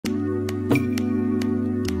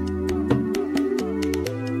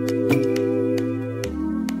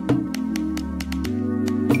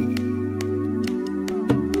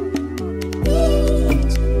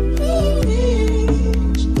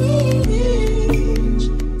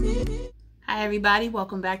everybody,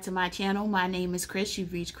 welcome back to my channel. My name is Chris.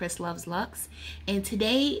 You've reached Chris Loves Lux, and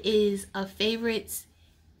today is a favorites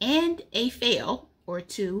and a fail or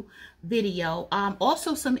two video,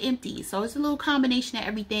 also some empties. So it's a little combination of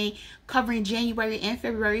everything covering January and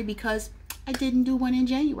February because I didn't do one in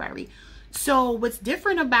January. So what's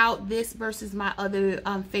different about this versus my other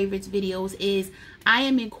favorites videos is I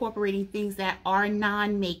am incorporating things that are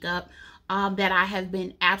non-makeup that I have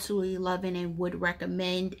been absolutely loving and would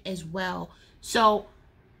recommend as well. So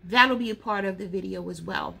that'll be a part of the video as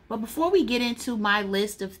well. But before we get into my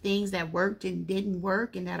list of things that worked and didn't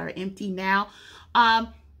work and that are empty now, I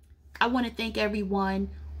want to thank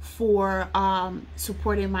everyone for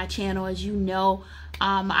supporting my channel. As you know,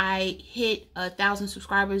 I hit 1,000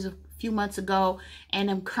 subscribers a few months ago,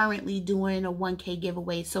 and I'm currently doing a 1K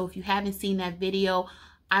giveaway. So if you haven't seen that video,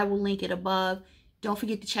 I will link it above. Don't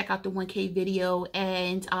forget to check out the 1K video,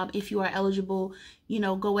 and if you are eligible, you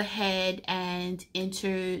know, go ahead and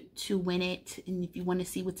enter to win it. And if you want to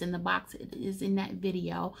see what's in the box, it is in that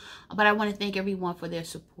video. But I want to thank everyone for their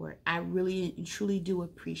support. I really and truly do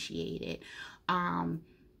appreciate it.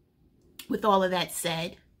 With all of that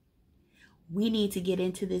said, we need to get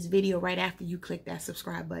into this video right after you click that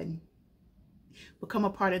subscribe button. Become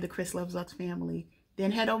a part of the Chris Loves Lux family.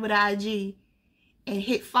 Then head over to IG and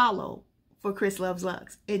hit follow for Chris Loves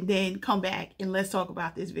Lux, and then come back and let's talk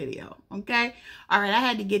about this video. Okay, all right, I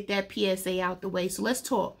had to get that PSA out the way, so let's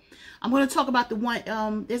talk. I'm going to talk about the one,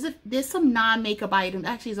 there's some non-makeup items.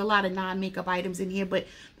 Actually, there's a lot of non-makeup items in here, but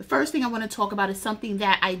the first thing I want to talk about is something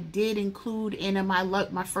that I did include in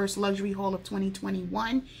my first luxury haul of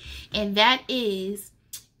 2021, and that is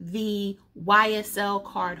the YSL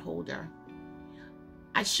card holder.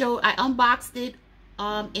 I unboxed it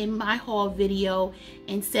in my haul video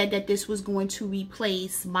and said that this was going to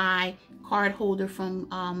replace my card holder from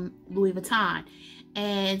Louis Vuitton,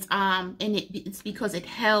 and it's because it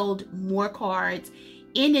held more cards.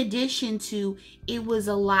 In addition to, it was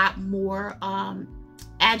a lot more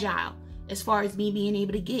agile as far as me being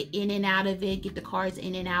able to get in and out of it, get the cards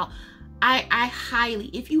in and out. I highly,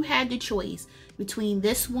 if you had the choice between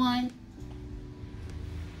this one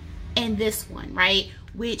and this one, right,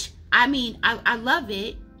 which I mean, I love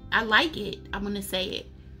it. I like it. I'm going to say it.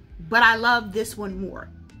 But I love this one more,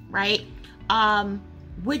 right?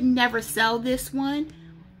 Would never sell this one.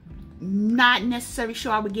 Not necessarily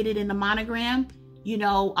sure I would get it in the monogram, you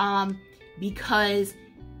know, because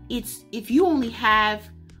if you only have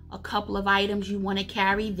a couple of items you want to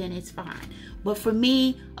carry, then it's fine. But for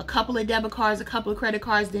me, a couple of debit cards, a couple of credit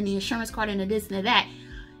cards, then the insurance card and the this and the that,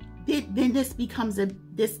 then this becomes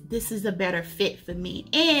this is a better fit for me.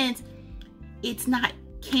 And it's not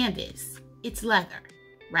canvas, it's leather,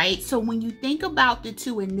 right? So when you think about the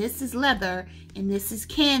two, and this is leather and this is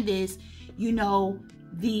canvas, you know,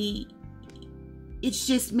 it's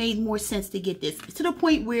just made more sense to get this, to the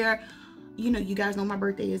point where, you know, you guys know my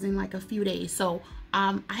birthday is in like a few days. So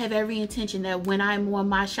I have every intention that when I'm on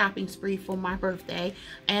my shopping spree for my birthday,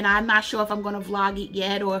 and I'm not sure if I'm going to vlog it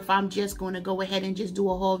yet or if I'm just going to go ahead and just do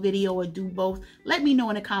a whole video or do both. Let me know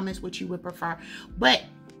in the comments what you would prefer. But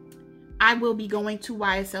I will be going to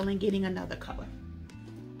YSL and getting another color.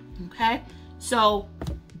 Okay, so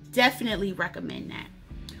definitely recommend that.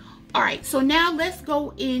 All right, so now let's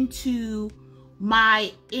go into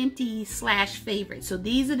my empty slash favorite. So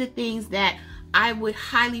these are the things that I would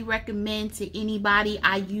highly recommend to anybody.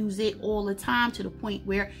 I use it all the time to the point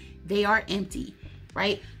where they are empty,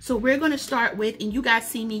 right? So we're going to start with, and you guys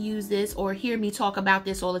see me use this or hear me talk about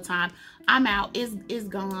this all the time. I'm out. It's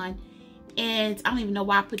gone. And I don't even know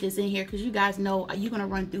why I put this in here, because you guys know you're going to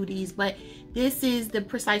run through these. But this is the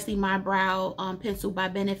Precisely My Brow pencil by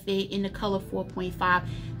Benefit in the color 4.5.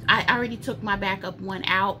 I already took my backup one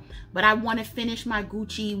out, but I want to finish my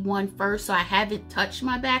Gucci one first, so I haven't touched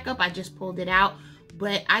my backup. I just pulled it out.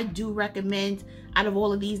 But I do recommend, out of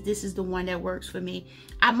all of these, this is the one that works for me.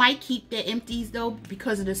 I might keep the empties though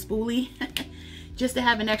because of the spoolie, just to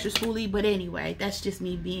have an extra spoolie. But anyway, that's just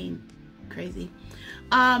me being crazy.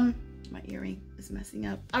 My earring is messing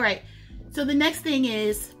up. All right, so the next thing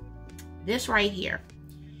is this right here,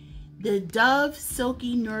 the Dove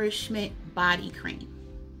Silky Nourishment Body Cream.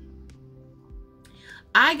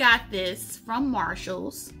 I got this from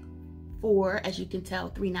Marshall's for, as you can tell,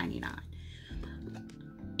 $3.99.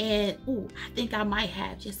 And oh, I think I might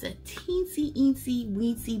have just a teensy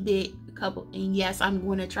weensy bit couple. And yes, I'm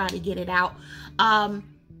going to try to get it out.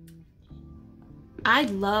 I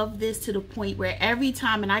love this to the point where every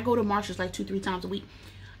time, and I go to Marshall's like 2-3 times a week,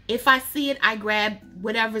 if I see it, I grab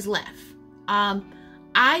whatever's left.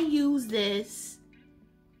 I use this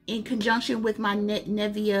in conjunction with my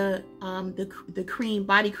Nivea, the cream,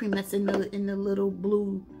 body cream that's in the little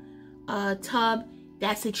blue tub.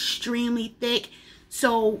 That's extremely thick.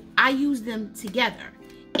 So I use them together.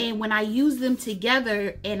 And when I use them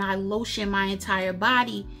together and I lotion my entire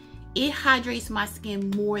body, it hydrates my skin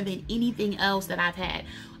more than anything else that I've had.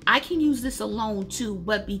 I can use this alone too,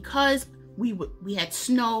 but because we had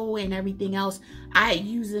snow and everything else, I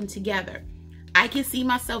use them together. I can see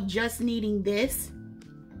myself just needing this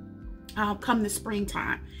come the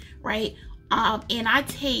springtime, right? And I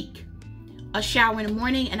take a shower in the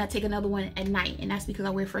morning and I take another one at night, and that's because I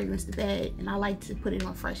wear fragrance to bed and I like to put it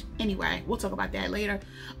on fresh. Anyway, we'll talk about that later.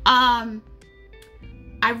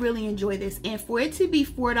 I really enjoy this, and for it to be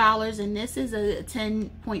 $4, and this is a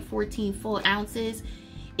 10.14 full ounces,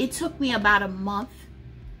 it took me about a month,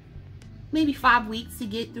 maybe 5 weeks to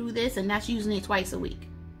get through this, and that's using it twice a week.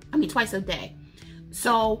 I mean twice a day.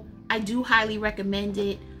 So I do highly recommend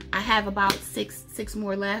it. I have about six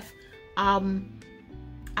more left.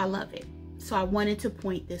 I love it. So I wanted to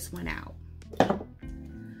point this one out.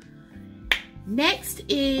 Next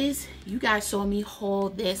is, you guys saw me haul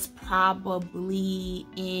this probably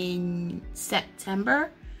in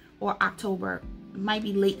September or October. It might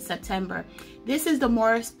be late September. This is the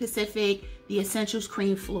Amorepacific, the Essentials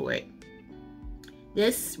Cream Fluid.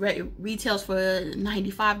 This retails for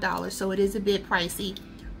 $95, so it is a bit pricey,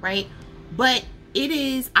 right? But it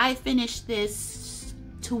is, I finished this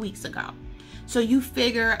 2 weeks ago. So you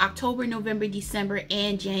figure October, November, December,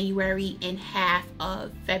 and January, and half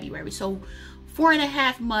of February. So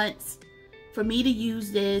 4.5 months for me to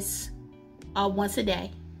use this once a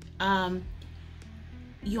day.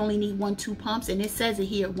 You only need 1-2 pumps, and it says it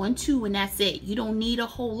here, 1-2, and that's it. You don't need a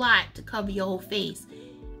whole lot to cover your whole face.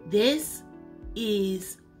 This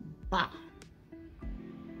is bomb.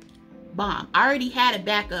 Bomb. I already had a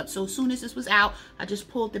backup, so as soon as this was out, I just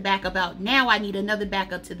pulled the backup out. Now I need another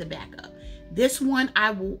backup to the backup. This one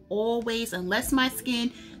I will always, unless my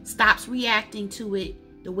skin stops reacting to it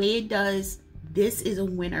the way it does, this is a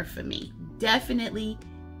winner for me. Definitely,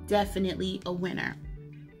 definitely a winner.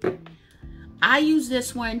 I use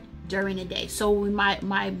this one during the day. So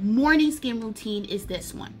my morning skin routine is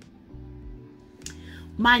this one.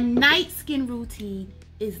 My night skin routine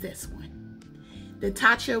is this one, the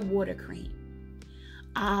Tacha water cream.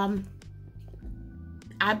 I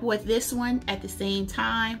bought this one at the same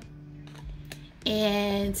time,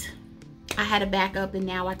 and I had a backup, and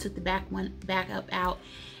now I took the backup out.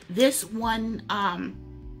 This one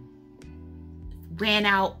ran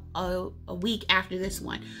out a week after this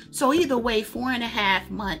one. So either way,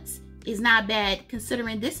 4.5 months is not bad,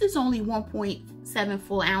 considering this is only 1.7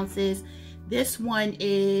 full ounces. This one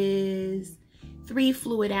is 3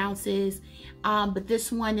 fluid ounces, but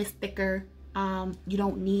this one is thicker. You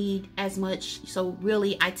don't need as much. So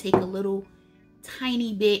really, I take a little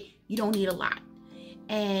tiny bit. You don't need a lot.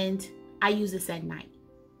 And I use this at night.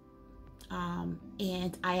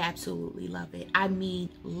 And I absolutely love it. I mean,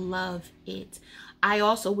 love it. I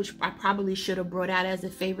also, which I probably should have brought out as a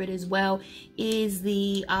favorite as well, is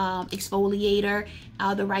the exfoliator,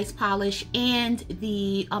 the rice polish, and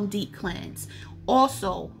the deep cleanse.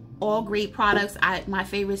 Also, all great products. My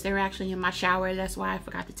favorites, they're actually in my shower. That's why I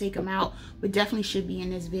forgot to take them out, but definitely should be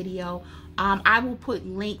in this video. I will put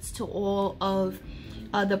links to all of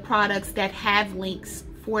the products that have links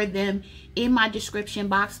for them in my description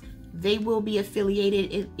box. They will be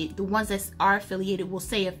affiliated. The ones that are affiliated will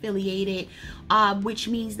say affiliated, which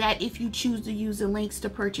means that if you choose to use the links to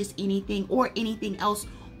purchase anything or anything else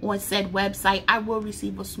on said website, I will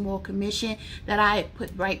receive a small commission that I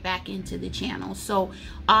put right back into the channel. So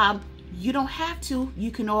you don't have to.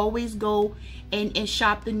 You can always go and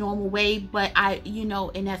shop the normal way, but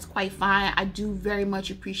and that's quite fine. I do very much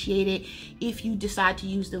appreciate it if you decide to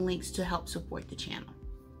use the links to help support the channel.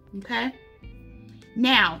 Okay?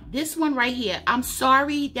 Now, this one right here, I'm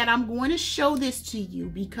sorry that I'm going to show this to you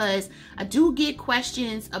because I do get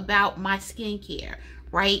questions about my skincare,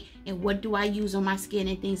 right? And what do I use on my skin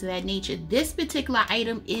and things of that nature. This particular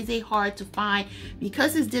item is hard to find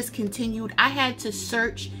because it's discontinued. I had to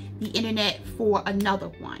search the internet for another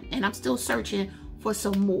one, and I'm still searching for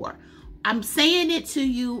some more. I'm saying it to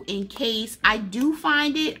you in case I do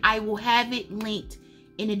find it. I will have it linked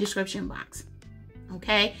in the description box.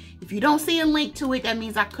 Okay, if you don't see a link to it, that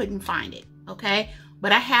means I couldn't find it. Okay,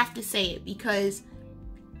 but I have to say it because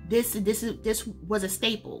this was a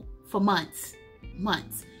staple for months,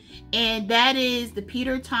 and that is the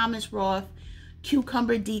Peter Thomas Roth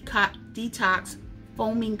Cucumber Detox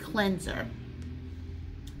Foaming Cleanser.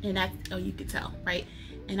 And that, oh, you can tell, right?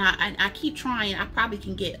 And I keep trying. I probably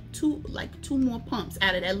can get two more pumps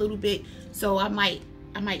out of that little bit, so I might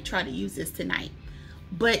I might try to use this tonight.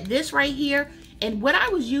 But this right here, and what I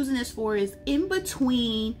was using this for is in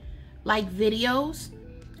between like videos,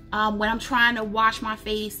 when I'm trying to wash my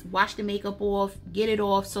face, wash the makeup off, get it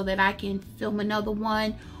off so that I can film another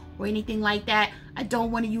one or anything like that. I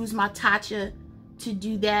don't want to use my Tacha to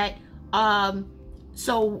do that.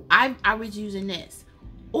 So I was using this.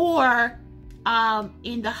 Or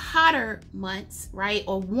in the hotter months, right,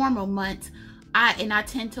 or warmer months, I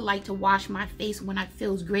tend to like to wash my face when it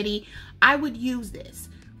feels gritty, I would use this,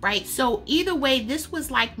 right? So either way, this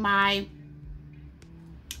was like my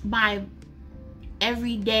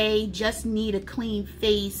everyday just need a clean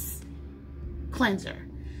face cleanser,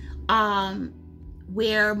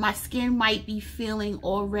 where my skin might be feeling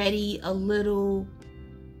already a little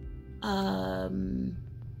I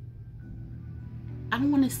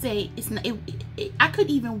don't want to say it's not I could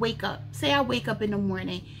even wake up, say I wake up in the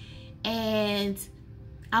morning and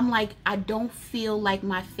I'm like, I don't feel like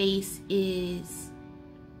my face is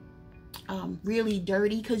really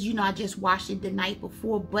dirty, because you know I just washed it the night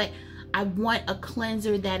before, but I want a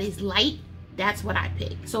cleanser that is light. That's what I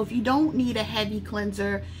pick. So if you don't need a heavy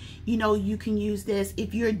cleanser, you know, you can use this.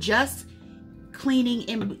 If you're just cleaning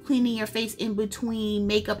your face in between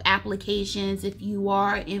makeup applications, if you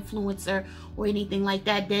are an influencer or anything like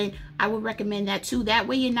that, then I would recommend that too. That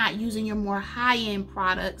way you're not using your more high-end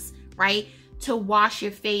products, right, to wash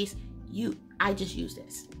your face. I just use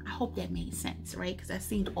this. I hope that made sense, right? Because that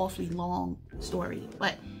seemed awfully long story,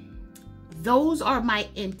 but those are my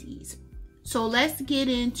empties. So let's get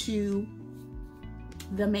into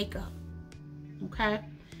the makeup, okay?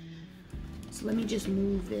 So let me just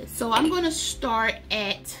move this. So I'm going to start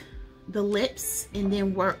at the lips and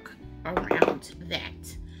then work around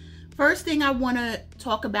that. First thing I want to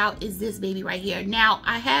talk about is this baby right here. Now,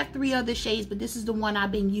 I have 3 other shades, but this is the one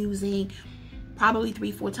I've been using probably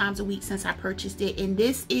 3-4 times a week since I purchased it. And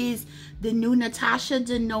this is the new Natasha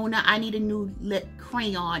Denona I Need a New Lip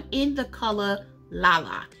Crayon in the color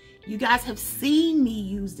Lala. You guys have seen me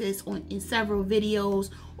use this in several videos,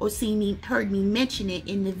 or heard me mention it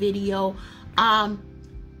in the video.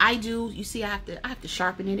 I do, you see, I have to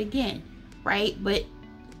sharpen it again, right? But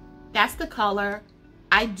that's the color.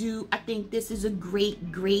 I think this is a great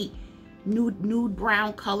nude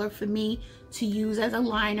brown color for me to use as a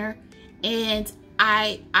liner. And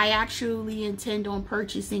I actually intend on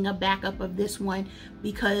purchasing a backup of this one,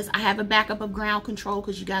 because I have a backup of Ground Control,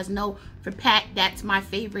 because you guys know for Pat, that's my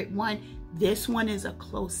favorite one. This one is a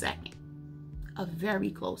close second, a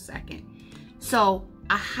very close second. So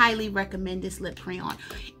I highly recommend this lip crayon.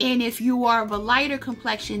 And if you are of a lighter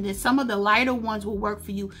complexion, then some of the lighter ones will work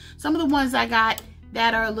for you. Some of the ones I got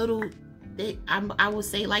that are a little, I will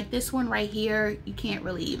say like this one right here, you can't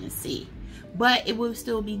really even see. But it will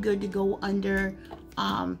still be good to go under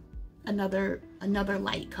another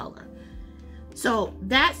light color. So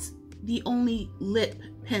that's the only lip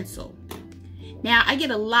pencil. Now, I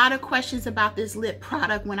get a lot of questions about this lip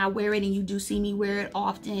product when I wear it, and you do see me wear it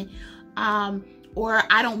often. Or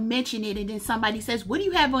I don't mention it, and then somebody says, what do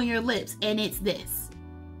you have on your lips? And it's this.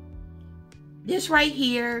 This right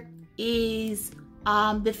here is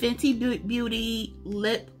the Fenty Beauty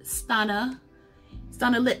Lip Stunner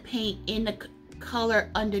lip paint in the color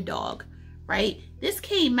Underdog, right? This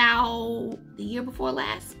came out the year before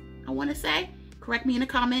last, I want to say. Correct me in the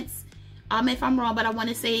comments if I'm wrong, but I want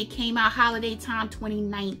to say it came out holiday time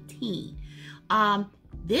 2019.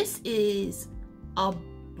 This is a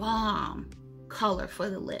bomb color for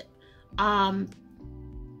the lip.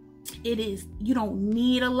 It is, you don't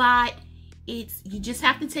need a lot. You just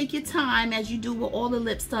have to take your time, as you do with all the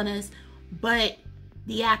lip stunners, but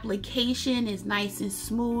the application is nice and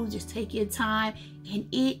smooth. Just take your time, and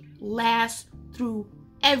it lasts through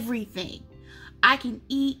everything. I can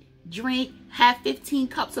eat, drink, have 15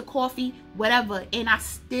 cups of coffee, whatever, and I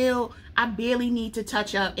barely need to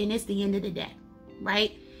touch up, and it's the end of the day,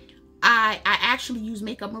 right? I actually use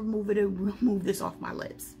makeup remover to remove this off my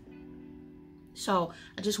lips. So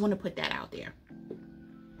I just want to put that out there.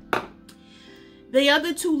 The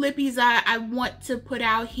other 2 lippies I want to put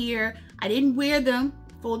out here, I didn't wear them,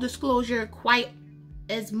 full disclosure, quite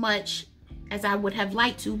as much as I would have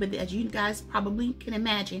liked to, but as you guys probably can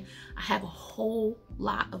imagine, I have a whole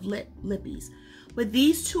lot of lippies. But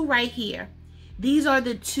these 2 right here, these are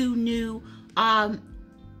the 2 new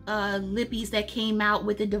lippies that came out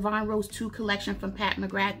with the Divine Rose 2 collection from Pat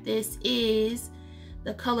McGrath. This is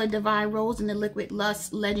the color Divine Rose and the Liquid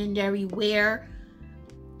Lust Legendary Wear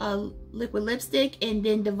liquid lipstick, and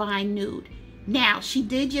then Divine Nude. Now, she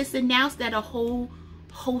did just announce that a whole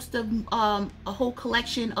host of a whole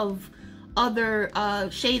collection of other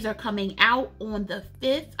shades are coming out on the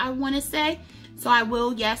 5th, I want to say. So I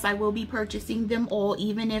will, yes, I will be purchasing them all,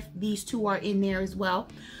 even if these two are in there as well.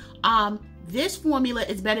 This formula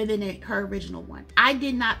is better than her original one. I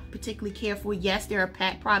did not particularly care for, yes, there are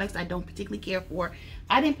pack products I don't particularly care for.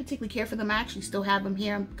 I didn't particularly care for them. I actually still have them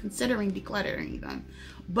here. I'm considering decluttering them.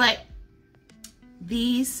 But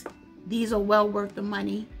these are well worth the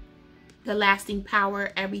money. The lasting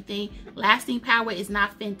power, everything. Lasting power is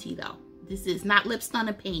not Fenty though. This is not lip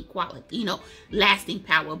stunner paint quality, you know, lasting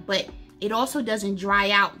power. But it also doesn't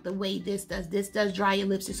dry out the way this does. This does dry your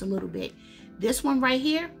lips just a little bit. This one right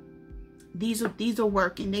here, these are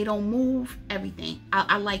working. They don't move, everything.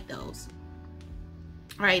 I like those.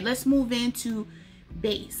 All right, let's move into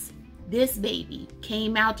base. This baby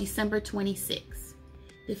came out December 26th.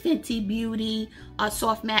 The Fenty Beauty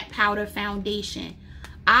Soft Matte Powder Foundation.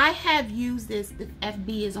 I have used this. The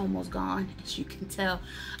FB is almost gone, as you can tell.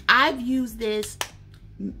 I've used this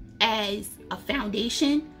as a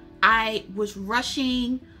foundation. I was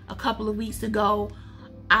rushing a couple of weeks ago.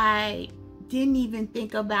 I didn't even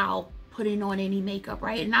think about putting on any makeup,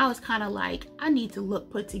 right? And I was kind of like, I need to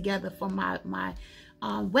look put together for my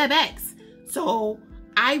WebEx. So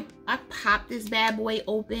I popped this bad boy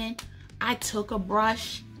open. I took a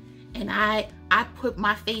brush and I put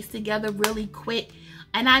my face together really quick.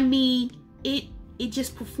 And I mean, it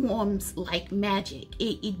just performs like magic.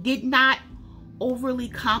 It did not overly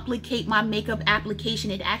complicate my makeup application.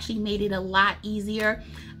 It actually made it a lot easier.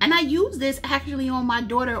 And I used this actually on my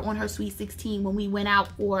daughter on her Sweet 16 when we went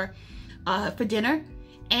out for dinner.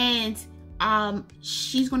 And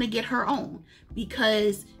she's gonna get her own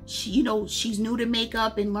because she, you know, she's new to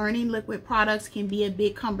makeup and learning liquid products can be a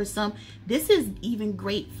bit cumbersome. This is even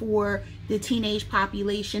great for the teenage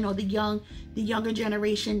population or the younger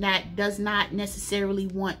generation that does not necessarily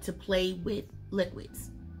want to play with liquids.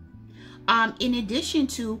 In addition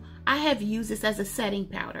to, I have used this as a setting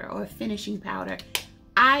powder or a finishing powder.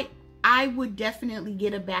 I would definitely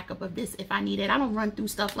get a backup of this if I need it. I don't run through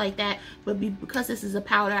stuff like that, but because this is a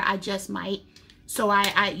powder, I just might. So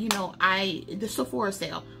the Sephora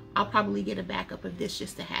sale, I'll probably get a backup of this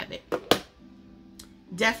just to have it.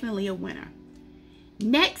 Definitely a winner.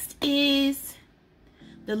 Next is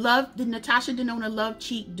the Natasha Denona Love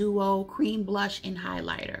Cheek Duo Cream Blush and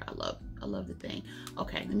Highlighter. I love the thing.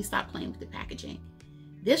 Okay, let me stop playing with the packaging.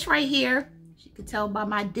 This right here, you can tell by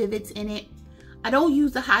my divots in it. I don't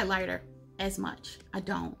use the highlighter as much. I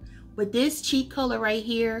don't. But this cheek color right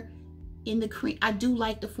here in the cream, I do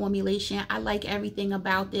like the formulation. I like everything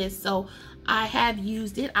about this. So I have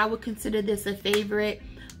used it. I would consider this a favorite.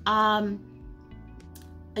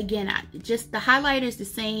 Again, just the highlighter is the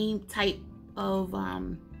same type of,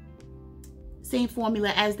 same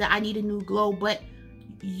formula as the I Need a Nude Glow, but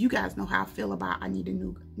you guys know how I feel about I Need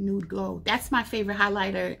a Nude Glow. That's my favorite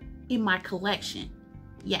highlighter in my collection.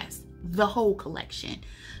 Yes, the whole collection.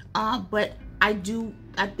 But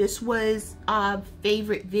this was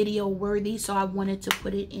favorite video worthy, so I wanted to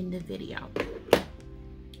put it in the video.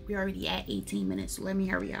 We're already at 18 minutes, so let me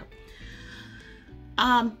hurry up.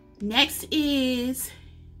 Next is,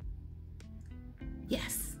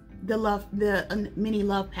 yes, the mini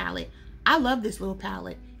Love palette. I love this little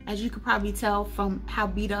palette, as you could probably tell from how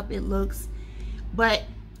beat up it looks, but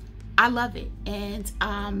I love it. And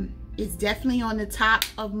it's definitely on the top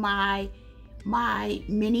of my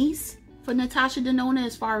minis for Natasha Denona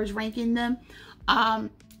as far as ranking them.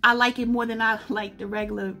 I like it more than I like the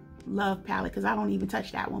regular Love palette because I don't even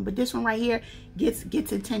touch that one. But this one right here gets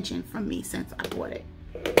attention from me since I bought it.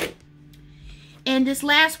 And this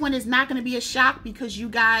last one is not going to be a shock because you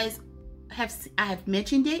guys I have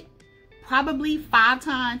mentioned it probably 5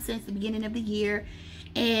 times since the beginning of the year.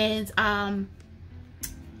 And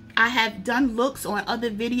I have done looks on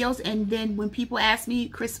other videos, and then when people ask me,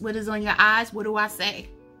 Chris, what is on your eyes? What do I say?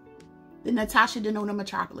 The Natasha Denona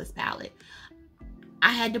Metropolis palette.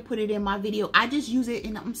 I had to put it in my video. I just use it,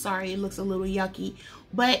 and I'm sorry, it looks a little yucky,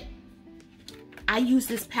 but I use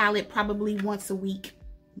this palette probably once a week,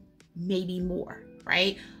 maybe more,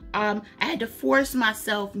 right? I had to force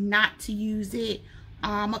myself not to use it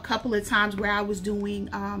a couple of times where I was doing,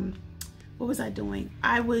 what was I doing?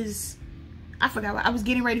 I forgot. I was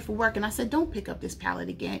getting ready for work and I said, don't pick up this palette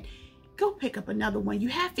again. Go pick up another one. You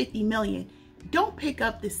have 50 million. Don't pick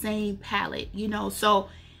up the same palette, you know. So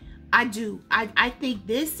I do. I think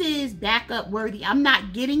this is backup worthy. I'm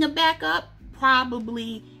not getting a backup.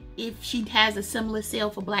 Probably if she has a similar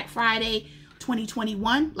sale for Black Friday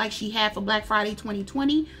 2021, like she had for Black Friday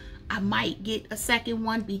 2020, I might get a second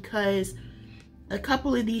one because a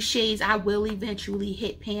couple of these shades I will eventually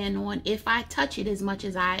hit pan on if I touch it as much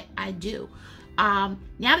as I do. Now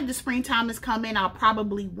that the springtime is coming, I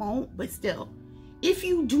probably won't, but still, If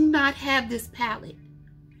you do not have this palette,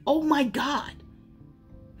 oh my God,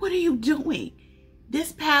 what are you doing?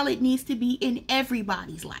 This palette needs to be in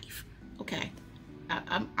everybody's life. Okay,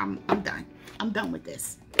 I'm done. I'm done with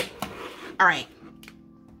this. All right,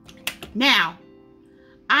 now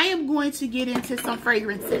I am going to get into some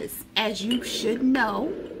fragrances, as you should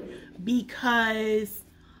know, because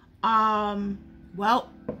well,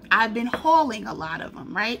 I've been hauling a lot of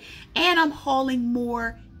them, right? And I'm hauling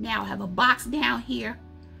more now. I have a box down here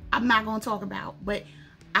I'm not going to talk about, but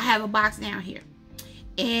I have a box down here.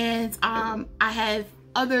 And I have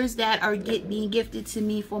others that are being gifted to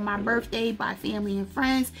me for my birthday by family and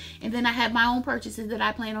friends. And then I have my own purchases that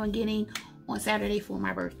I plan on getting on Saturday for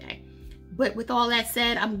my birthday. But with all that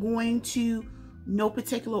said, I'm going to, no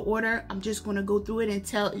particular order, I'm just going to go through it and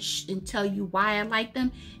tell you why I like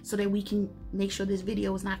them, so that we can make sure this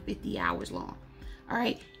video is not 50 hours long. All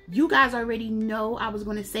right, you guys already know I was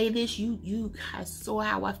going to say this. You guys saw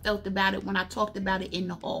how I felt about it when I talked about it in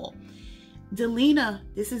the haul. Delina,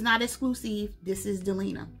 this is not exclusive. This is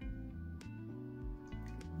Delina.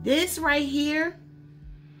 This right here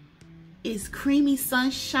is Creamy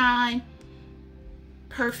Sunshine,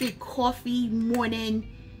 perfect coffee morning,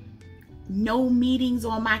 no meetings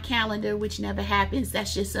on my calendar, which never happens.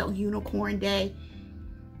 That's just a unicorn day.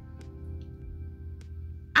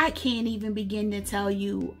 I can't even begin to tell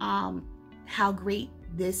you how great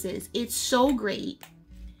this is. It's so great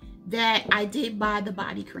that I did buy the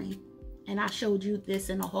body cream, and I showed you this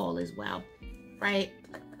in a haul as well, right?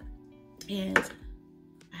 And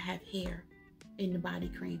I have hair in the body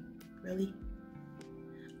cream. Really?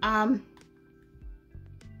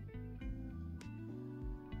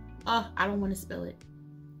 Oh, I don't want to spill it.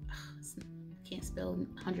 Can't spill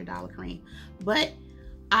 $100 cream, but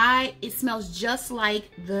it smells just like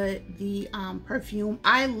the perfume.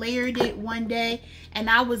 I layered it one day, and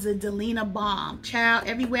I was a Delina bomb, child.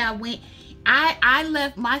 Everywhere I went, I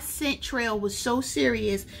left, my scent trail was so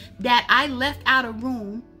serious that I left out a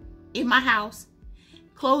room in my house,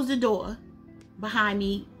 closed the door behind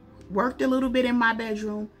me, worked a little bit in my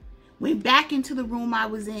bedroom, went back into the room I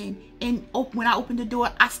was in, and when I opened the door,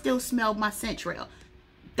 I still smelled my scent trail.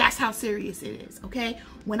 That's how serious it is, okay?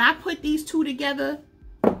 When I put these two together,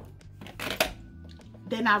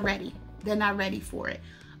 they're not ready. They're not ready for it.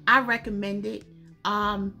 I recommend it.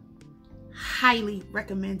 Highly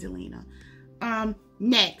recommend Delina.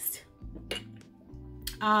 Next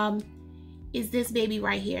is this baby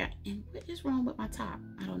right here. And what is wrong with my top?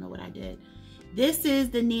 I don't know what I did. This is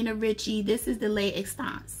the Nina Ricci. This is the Les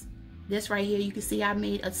Extants. This right here, you can see I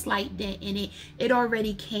made a slight dent in it. It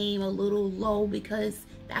already came a little low because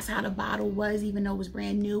that's how the bottle was, even though it was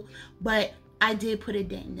brand new. But I did put a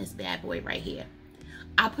dent in this bad boy right here.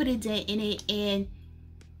 I put a dent in it, and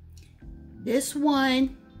this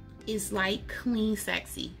one is like clean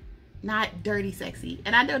sexy, not dirty sexy.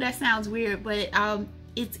 And I know that sounds weird, but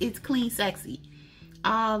it's clean sexy.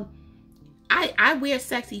 I wear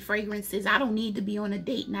sexy fragrances. I don't need to be on a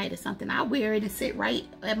date night or something. I wear it and sit right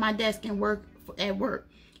at my desk and work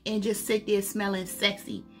and just sit there smelling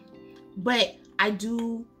sexy. But I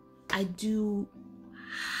do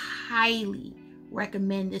highly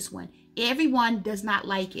recommend this one. Everyone does not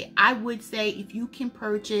like it. I would say if you can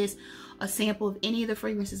purchase a sample of any of the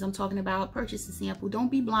fragrances I'm talking about, purchase a sample.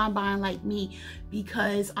 Don't be blind buying like me,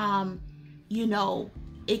 because you know,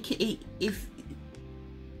 it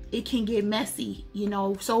can get messy. You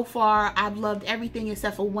know, so far I've loved everything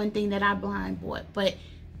except for one thing that I blind bought, but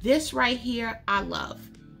this right here I love.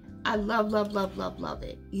 I love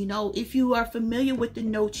it. You know, if you are familiar with the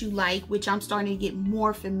notes you like, which I'm starting to get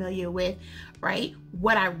more familiar with, right,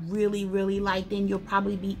 what I really like, then you'll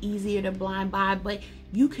probably be easier to blind buy. But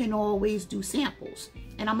you can always do samples,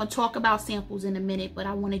 and I'm gonna talk about samples in a minute, but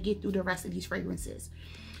I want to get through the rest of these fragrances.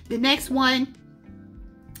 The next one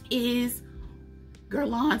is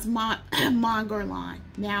Guerlain's Mon Guerlain.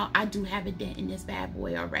 Now, I do have a dent in this bad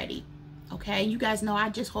boy already. Okay, you guys know I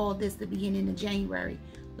just hauled this the beginning of January.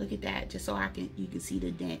 Look at that, just so you can see the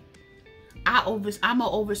dent. I'm a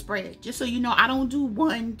oversprayer. Just so you know, I don't do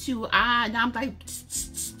 1, 2. Now I'm like,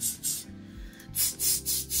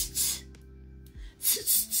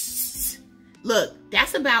 look,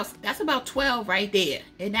 that's about 12 right there,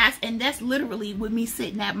 and that's literally with me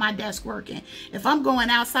sitting at my desk working. If I'm going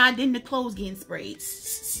outside, then the clothes getting sprayed.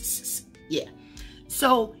 Yeah,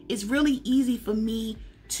 so it's really easy for me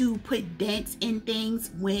to put dents in things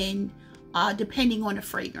when depending on the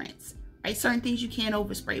fragrance, right? Certain things you can't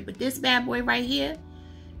overspray, but this bad boy right here,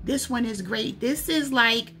 this one is great. This is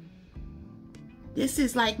like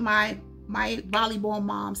my volleyball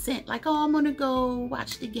mom scent. Like, oh, I'm gonna go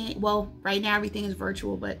watch the game. Well, right now everything is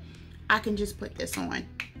virtual, but I can just put this on.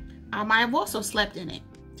 I might have also slept in it,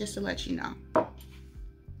 just to let you know.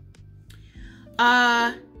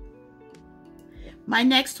 My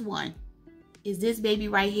next one is this baby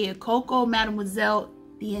right here, Coco Mademoiselle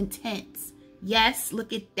The Intense. Yes,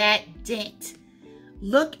 look at that dent.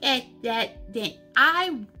 Look at that dent.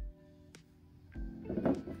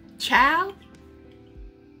 Child,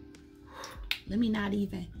 let me not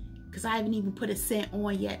even, because I haven't even put a scent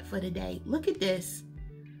on yet for the day. Look at this.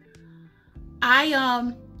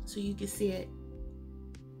 So you can see it.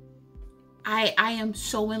 I am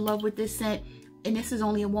so in love with this scent, and this is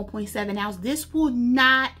only a 1.7 ounce. This will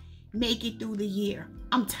not make it through the year.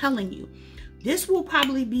 I'm telling you. This will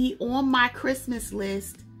probably be on my Christmas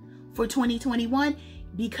list for 2021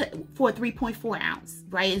 because for a 3.4 ounce,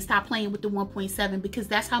 right? And stop playing with the 1.7 because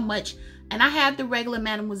that's how much. And I have the regular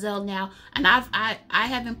Mademoiselle now, and I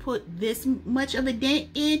haven't put this much of a dent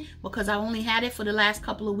in because I only had it for the last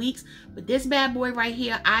couple of weeks. But this bad boy right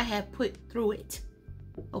here, I have put through it.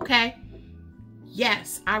 Okay.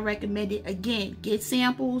 Yes, I recommend it. Again, get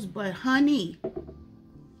samples, but honey,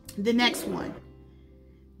 the next one.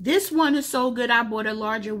 This one is so good, I bought a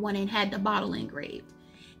larger one and had the bottle engraved.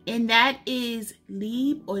 And that is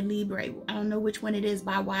Lib or Libre. I don't know which one it is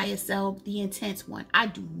by YSL, the Intense one. I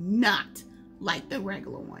do not like the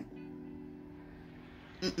regular one.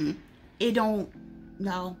 It don't,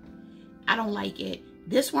 no, I don't like it.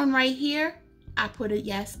 This one right here, I put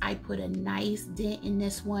a nice dent in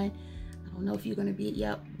this one. I don't know if you're going to be,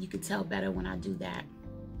 yep, you could tell better when I do that.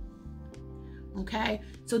 Okay,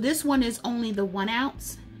 so this one is only the 1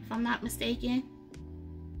 ounce, if I'm not mistaken.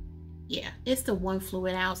 Yeah, it's the 1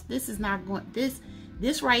 fluid ounce. This is not going,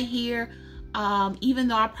 this right here, even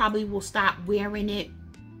though I probably will stop wearing it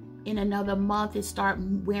in another month and start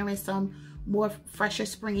wearing some more fresher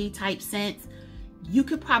springy type scents, you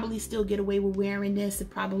could probably still get away with wearing this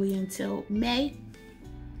probably until May.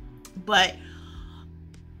 But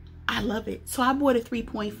I love it. So I bought a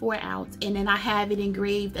 3.4 ounce, and then I have it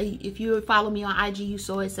engraved. If you follow me on IG, you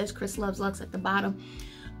saw it says ChrisLuvsLux at the bottom.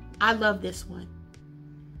 I love this one.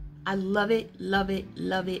 I love it, love it,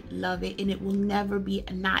 love it, love it. And it will never be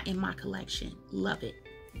not in my collection. Love it.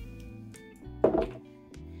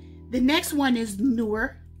 The next one is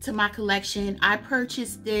newer to my collection. I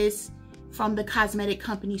purchased this from the cosmetic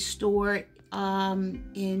company store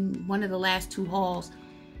in one of the last 2 hauls.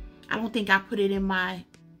 I don't think I put it in my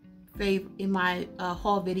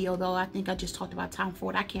haul video though. I think I just talked about Tom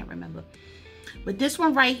Ford. I can't remember. But this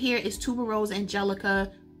one right here is Tuberose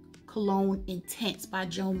Angelica Cologne Intense by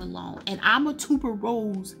Jo Malone. And I'm a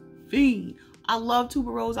tuberose fiend. I love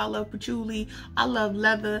tuberose. I love patchouli. I love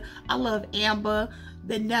leather. I love amber,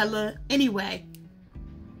 vanilla. Anyway,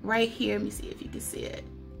 right here, let me see if you can see it.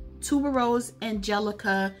 Tuberose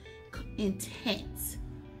Angelica Intense.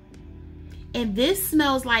 And this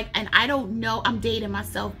smells like, and I don't know, I'm dating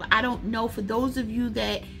myself, but I don't know, for those of you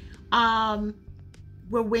that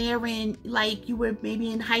were wearing, like you were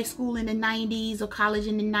maybe in high school in the 90s or college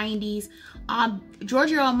in the 90s,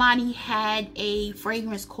 Giorgio Armani had a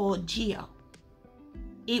fragrance called Geo.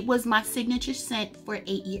 It was my signature scent for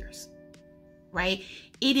 8 years, right?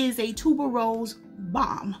 It is a tuberose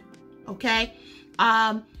bomb, okay?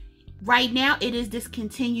 Right now it is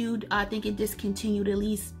discontinued. I think it discontinued at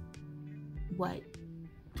least, what,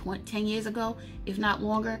 10 years ago, if not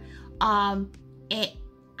longer. And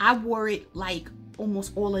I wore it like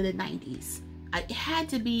almost all of the 90s. It had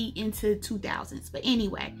to be into 2000s. But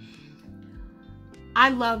anyway, I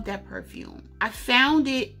love that perfume. I found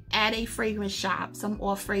it at a fragrance shop, some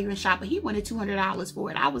off fragrance shop, but he wanted $200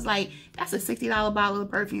 for it. I was like, that's a $60 bottle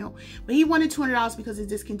of perfume. But he wanted $200 because it's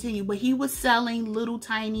discontinued. But he was selling little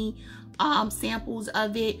tiny samples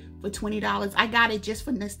of it for $20. I got it just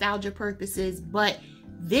for nostalgia purposes. But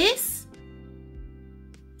this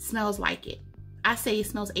smells like it. I say it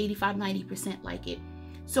smells 85-90% like it.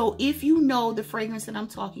 So if you know the fragrance that I'm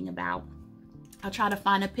talking about, I'll try to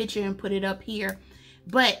find a picture and put it up here.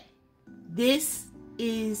 But this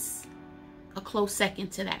is a close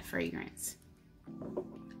second to that fragrance.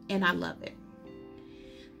 And I love it.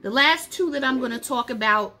 The last 2 that I'm going to talk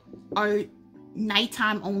about are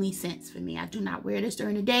nighttime only scents for me. I do not wear this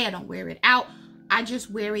during the day. I don't wear it out. I just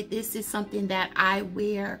wear it. This is something that I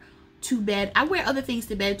wear to bed. I wear other things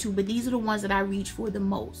to bed too, but these are the ones that I reach for the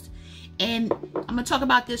most. And I'm gonna talk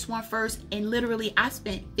about this one first. And literally I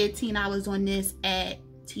spent $15 on this at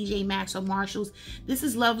TJ Maxx or Marshalls. This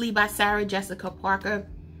is Lovely by Sarah Jessica Parker.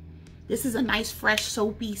 This is a nice fresh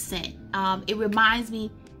soapy scent. It reminds me,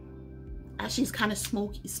 she's kind of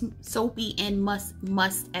smoky, soapy and musk,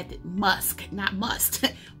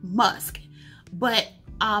 but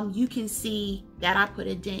You can see that I put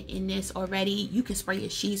a dent in this already. You can spray your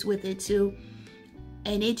sheets with it too.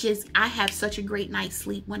 And it just, I have such a great night's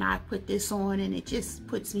sleep when I put this on, and it just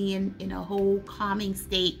puts me in a whole calming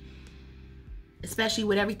state, especially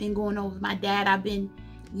with everything going on with my dad. I've been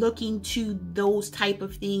looking to those type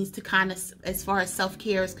of things to kind of, as far as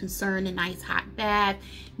self-care is concerned, a nice hot bath,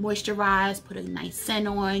 moisturize, put a nice scent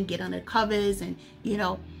on, get under covers, and you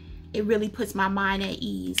know, it really puts my mind at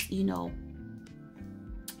ease. You know,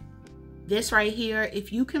 this right here,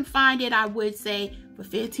 if you can find it, I would say for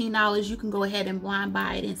 $15 you can go ahead and blind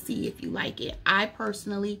buy it and see if you like it. I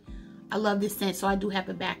personally, I love this scent, so I do have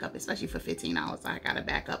a backup, especially for $15. I got a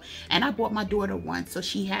backup, and I bought my daughter one, so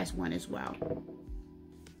she has one as well.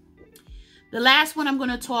 The last one I'm going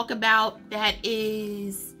to talk about, that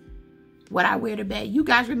is what I wear to bed. You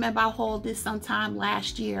guys remember I hauled this sometime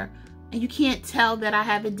last year, and you can't tell that I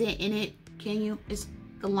have a dent in it, can you? It's,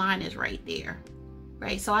 the line is right there,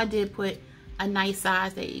 right? So I did put a nice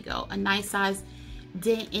size, there you go, a nice size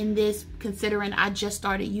dent in this, considering I just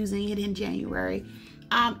started using it in January.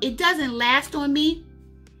 It doesn't last on me.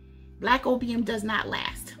 Black opium does not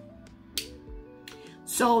last.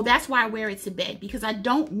 So that's why I wear it to bed, because I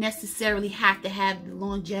don't necessarily have to have the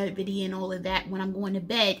longevity and all of that when I'm going to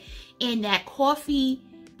bed. And that coffee,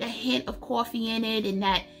 that hint of coffee in it, and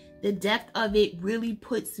that the depth of it really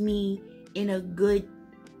puts me in a good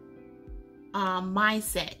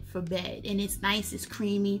mindset for bed. And it's nice, it's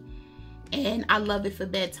creamy, and I love it for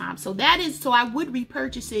bedtime. So that is, so I would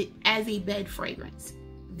repurchase it as a bed fragrance.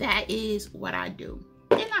 That is what I do.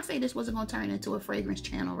 Didn't I say this wasn't going to turn into a fragrance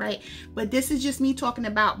channel, right? But this is just me talking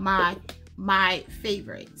about my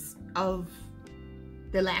favorites of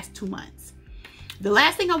the last 2 months. The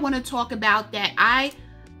last thing I want to talk about, that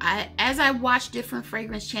as I watch different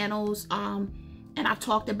fragrance channels, and I've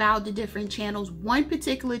talked about the different channels, one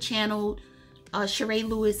particular channel, Sheree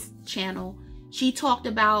Lewis channel, she talked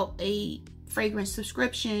about a fragrance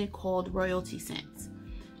subscription called Royalty Scents.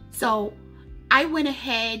 So I went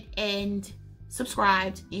ahead and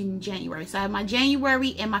subscribed in January. So I have my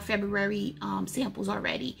January and my February samples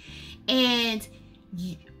already, and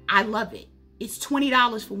I love it. It's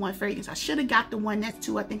 $20 for one fragrance. I should have got the one that's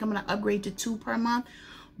 2. I think I'm gonna upgrade to 2 per month.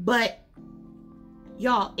 But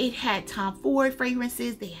y'all, it had Tom Ford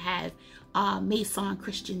fragrances. They have Maison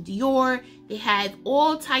Christian Dior. They have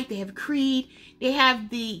all type. They have Creed. They have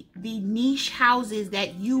the niche houses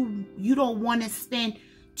that you don't want to spend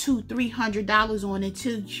 $200-300 on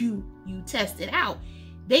until you test it out.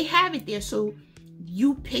 They have it there, so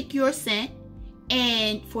you pick your scent,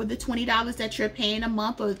 and for the $20 that you're paying a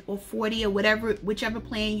month, or $40 or whatever, whichever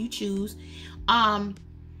plan you choose, and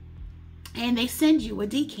they send you a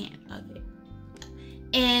decant of it.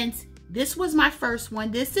 And this was my first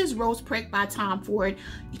one. This is Rose Prick by Tom Ford.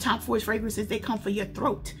 Tom Ford's fragrances, they come for your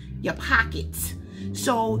throat, your pockets.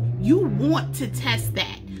 So you want to test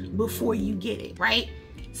that before you get it, right?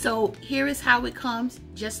 So here is how it comes,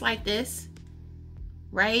 just like this,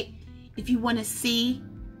 right? If you want to see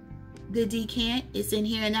the decant, it's in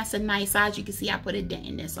here, and that's a nice size. You can see I put a dent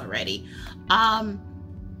in this already. I'm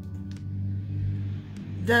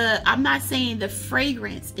not saying the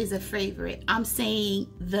fragrance is a favorite. I'm saying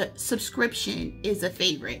the subscription is a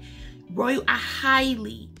favorite. I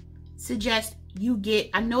highly suggest you get,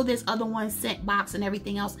 I know there's other ones, Scent Box and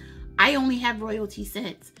everything else. I only have Royalty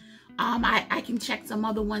Scents. I can check some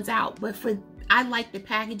other ones out, but I like the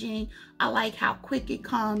packaging. I like how quick it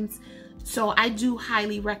comes. So I do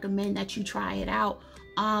highly recommend that you try it out.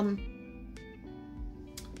 And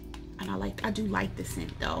I do like the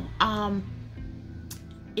scent though.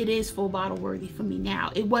 It is full bottle worthy for me now.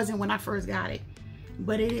 It wasn't when I first got it,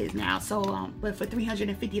 but it is now. So, but for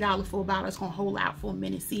 $350 full bottle, it's gonna hold out for a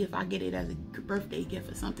minute, see if I get it as a birthday gift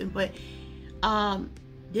or something. But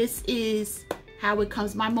this is how it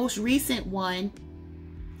comes. My most recent one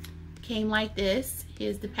came like this.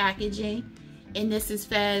 Here's the packaging, and this is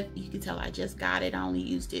Feb. You can tell I just got it. I only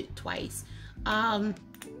used it twice. And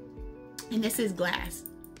this is glass,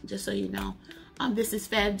 just so you know. This is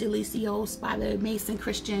Feb Delicios by the Mason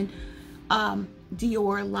Christian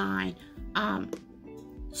Dior line.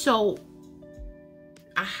 So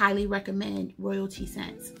I highly recommend Royalty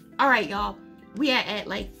Scents. All right, y'all, we are at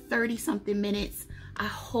like 30 something minutes. I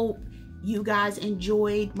hope you guys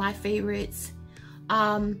enjoyed my favorites.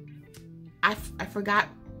 I forgot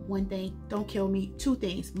one thing. Don't kill me. 2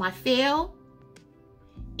 things. My fail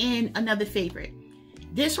and another favorite.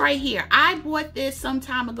 This right here, I bought this some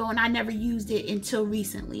time ago and I never used it until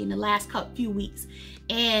recently, in the last few weeks.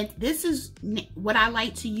 And this is what I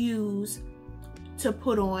like to use to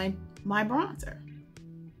put on my bronzer.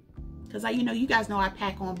 Because you guys know I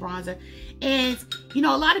pack on bronzer. And You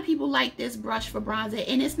know, a lot of people like this brush for bronzer,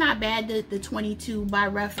 and it's not bad, the 22 by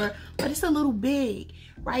Refer, but it's a little big,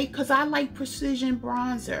 right? Because I like precision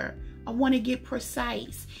bronzer. I want to get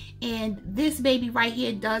precise. And this baby right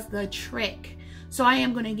here does the trick. So I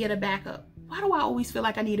am going to get a backup. Why do I always feel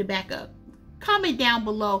like I need a backup? Comment down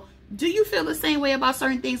below. Do you feel the same way about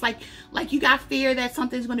certain things? Like you got fear that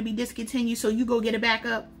something's going to be discontinued, so you go get a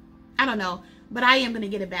backup? I don't know. But I am going to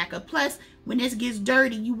get a backup. Plus, when this gets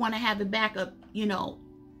dirty, you want to have a backup, you know.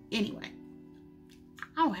 Anyway,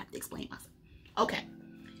 I don't have to explain myself. Okay.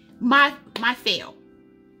 My fail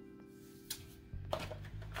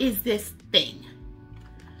is this thing.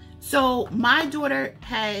 So, my daughter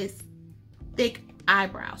has thick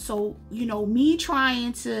eyebrows. So, you know, me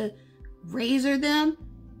trying to razor them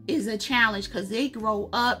is a challenge because they grow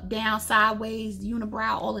up, down, sideways,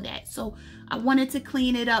 unibrow, all of that. So, I wanted to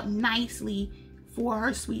clean it up nicely for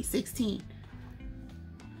her Sweet 16.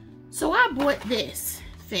 So I bought this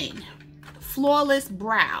thing, Flawless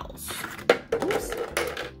Brows. Oops.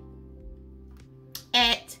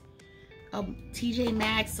 At TJ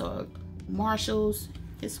Maxx or Marshall's.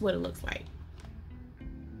 This is what it looks like.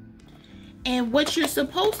 And what you're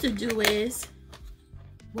supposed to do is,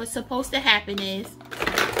 what's supposed to happen is,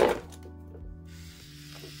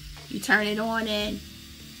 you turn it on and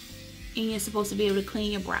you're supposed to be able to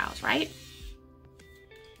clean your brows, right?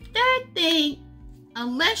 That thing,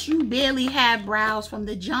 unless you barely have brows from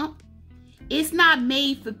the jump, it's not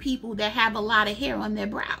made for people that have a lot of hair on their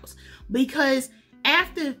brows. Because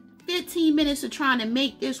after 15 minutes of trying to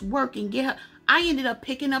make this work and get her, I ended up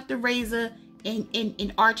picking up the razor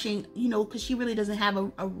and arching, you know, because she really doesn't have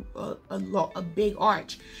a big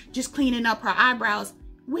arch. Just cleaning up her eyebrows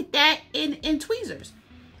with that and tweezers.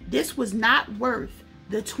 This was not worth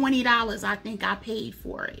the $20 I think I paid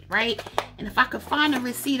for it, right? And if I could find a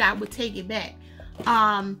receipt, I would take it back.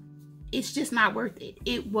 It's just not worth it.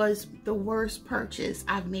 It was the worst purchase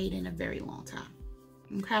I've made in a very long time.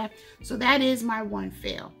 Okay, so that is my one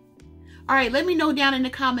fail. All right, let me know down in the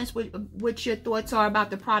comments what your thoughts are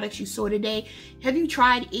about the products you saw today. Have you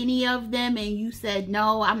tried any of them and you said,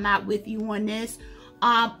 no, I'm not with you on this?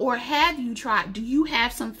 Or have you tried? Do you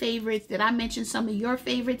have some favorites? Did I mention some of your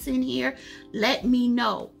favorites in here? Let me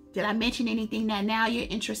know. Did I mention anything that now you're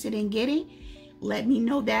interested in getting? Let me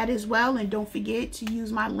know that as well. And don't forget to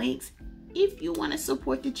use my links if you want to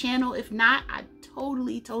support the channel. If not, I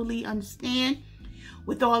totally understand.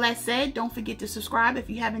 With all that said, don't forget to subscribe if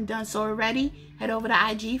you haven't done so already. Head over to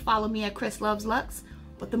IG, follow me at ChrisLuvsLux.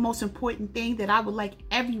 But the most important thing that I would like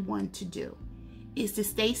everyone to do is to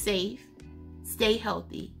stay safe, stay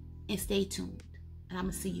healthy, and stay tuned. And I'm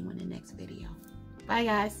going to see you in the next video. Bye,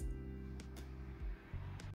 guys.